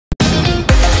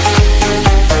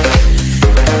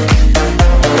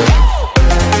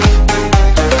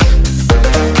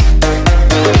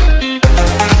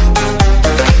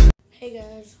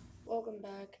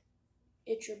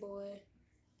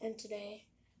and today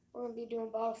we're going to be doing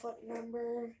bottle flip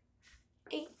number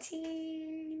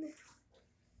 18.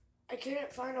 I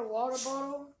couldn't find a water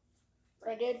bottle,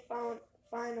 but I did find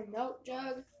a milk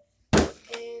jug,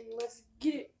 and let's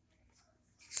get it.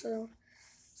 So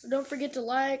don't forget to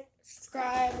like,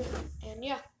 subscribe, and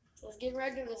yeah, so let's get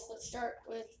right into this. Let's start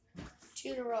with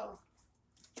 2 in a row.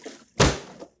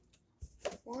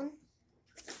 1,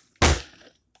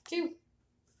 2.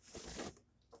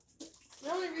 The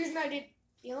only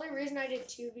reason I did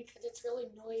 2 because it's really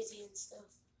noisy and stuff.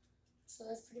 So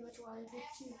that's pretty much why I did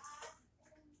 2.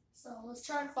 So let's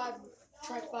try 5.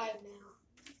 Try 5 now.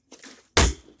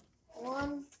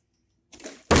 1,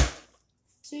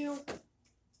 2,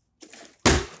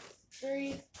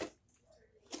 3,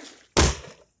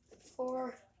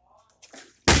 4,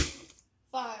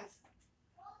 5.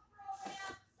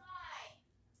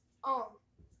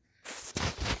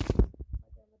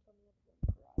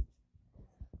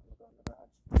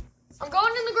 I'm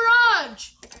going in the garage.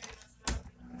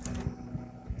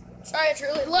 Sorry, it's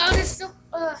really loud. It's the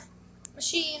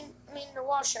the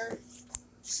washer.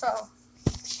 So,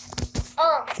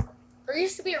 there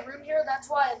used to be a room here. That's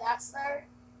why that's there.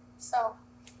 So,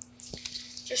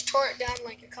 just tore it down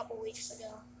like a couple weeks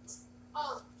ago.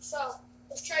 So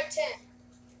let's try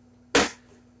 10.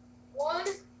 1,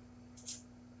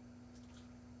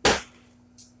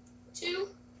 2.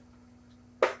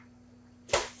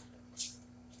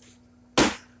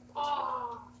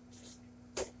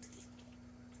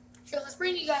 So let's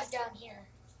bring you guys down here.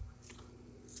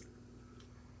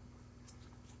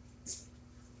 So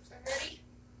ready?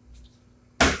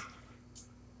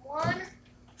 1,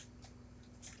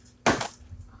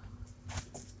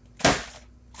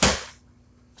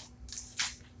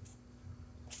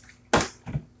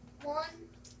 1,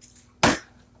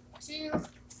 2,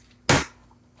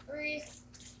 3.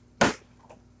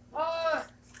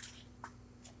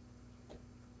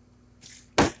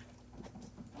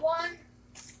 1,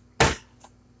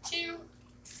 2,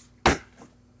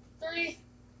 3,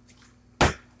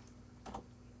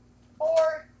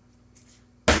 4,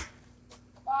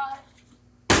 5,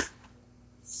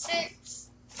 6,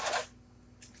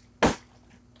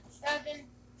 7,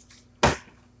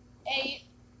 8,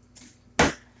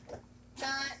 9,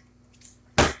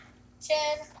 10,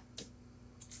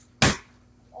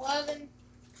 11,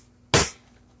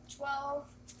 12,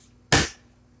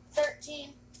 13,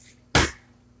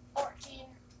 14,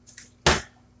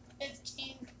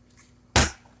 15,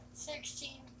 16,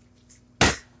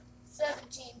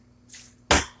 17,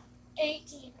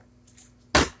 18,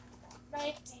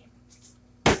 19.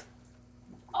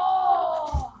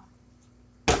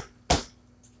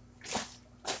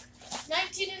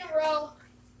 19 in a row.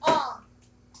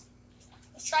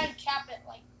 Let's try and cap it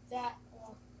like that.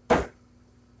 I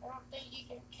don't think you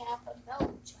can cap a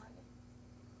milk jug,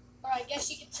 but I guess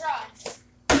you can try.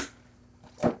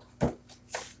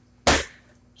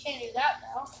 Can't do that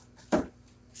though.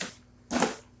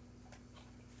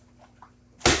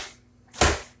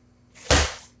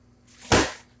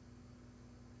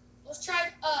 Let's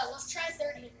try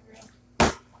 30 in a row.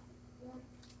 1,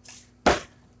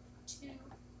 2,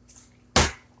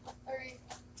 3,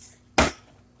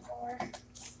 4,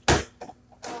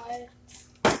 5,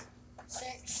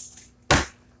 6,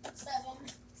 7.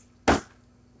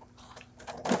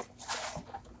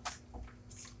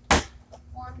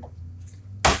 1,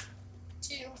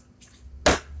 2,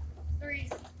 3,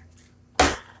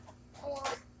 4,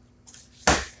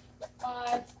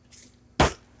 5,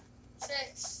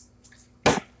 6,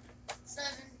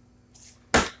 7,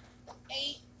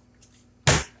 8,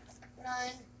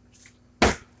 9,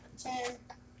 10,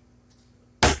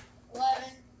 11,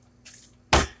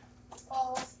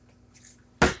 12,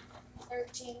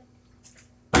 13,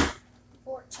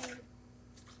 14,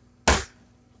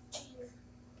 15.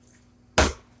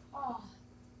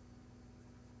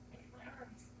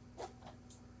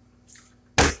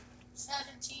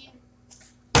 17,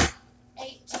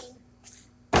 18,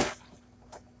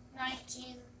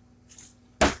 19,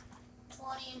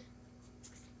 20,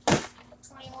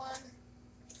 21.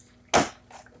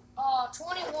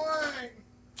 21.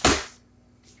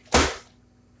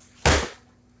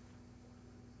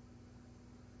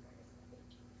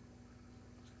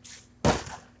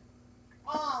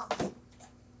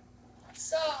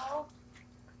 So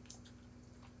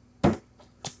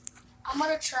I'm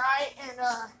gonna try and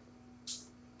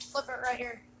flip it right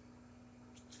here.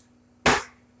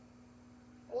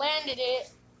 Landed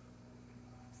it.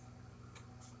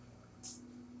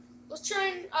 Let's try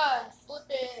and flip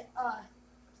it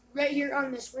right here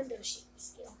on this window sheet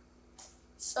still.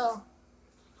 So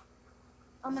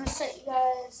I'm gonna set you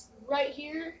guys right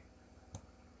here,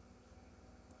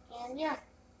 And yeah.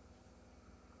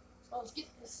 So let's get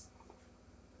this.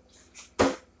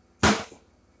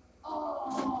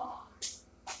 Oh.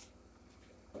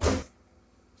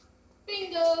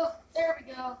 Bingo. There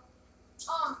we go.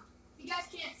 If you guys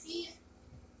can't see it,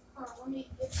 let me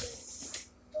get this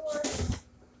door.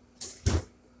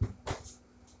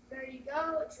 There you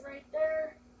go. It's right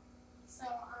there. So,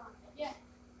 yeah.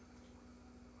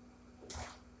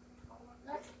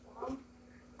 That's long.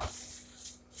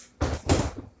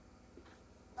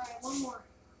 Alright, one more.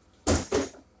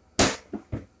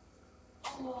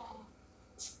 Oh.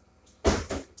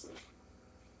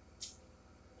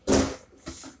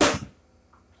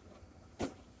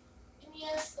 And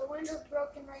yes, the window's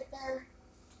broken right there.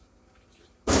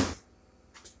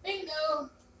 Bingo!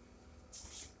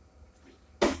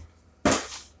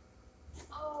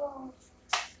 Oh.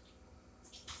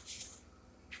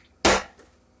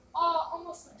 Oh,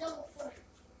 almost a double flip.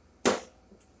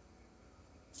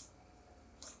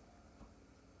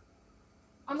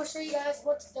 I'm going to show you guys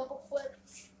what's double flip.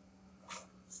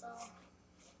 So.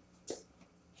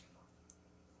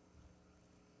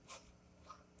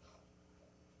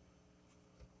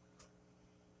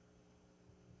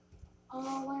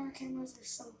 Oh, why our cameras are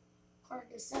so hard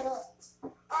to set up.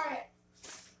 Alright.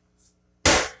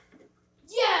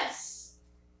 Yes!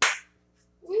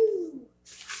 Woo!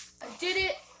 I did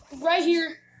it right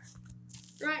here,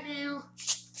 right now.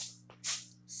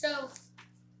 So,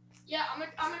 yeah, I'm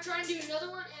gonna try and do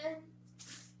another one, and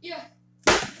yeah.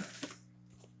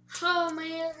 Oh,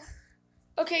 man.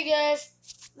 Okay, guys,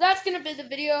 that's gonna be the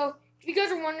video. If you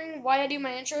guys are wondering why I do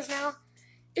my intros now,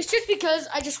 it's just because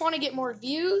I just want to get more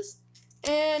views.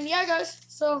 And yeah, guys,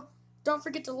 so don't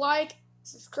forget to like,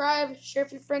 subscribe, share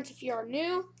with your friends if you are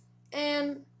new.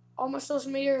 And all my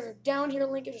social medias are down here,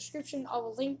 link in the description. I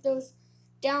will link those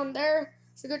down there.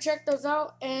 So go check those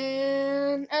out.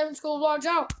 And Adam School Vlogs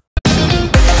out.